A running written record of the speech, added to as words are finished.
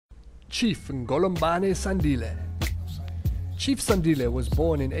Chief Mgolombane Sandile. Chief Sandile was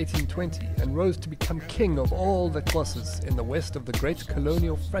born in 1820 and rose to become king of all the Xhosas in the west of the great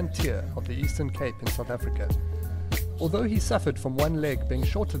colonial frontier of the Eastern Cape in South Africa. Although he suffered from one leg being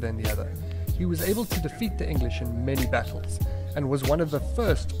shorter than the other, he was able to defeat the English in many battles and was one of the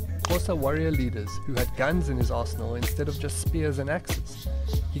first Xhosa warrior leaders who had guns in his arsenal instead of just spears and axes.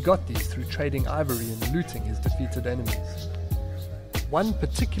 He got these through trading ivory and looting his defeated enemies. One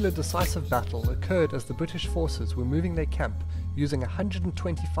particular decisive battle occurred as the British forces were moving their camp using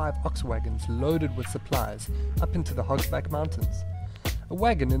 125 ox wagons loaded with supplies up into the Hogsback Mountains. A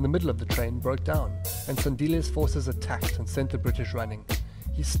wagon in the middle of the train broke down, and Sandile's forces attacked and sent the British running.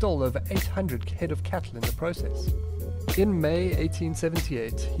 He stole over 800 head of cattle in the process. In May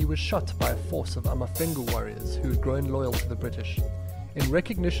 1878, he was shot by a force of amaFengu warriors who had grown loyal to the British. In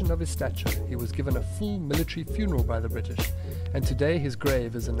recognition of his stature, he was given a full military funeral by the British, and today his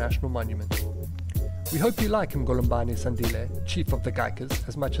grave is a national monument. We hope you like Mgolombane Sandile, Chief of the Gaikas,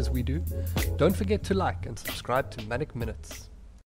 as much as we do. Don't forget to like and subscribe to Manic Minutes.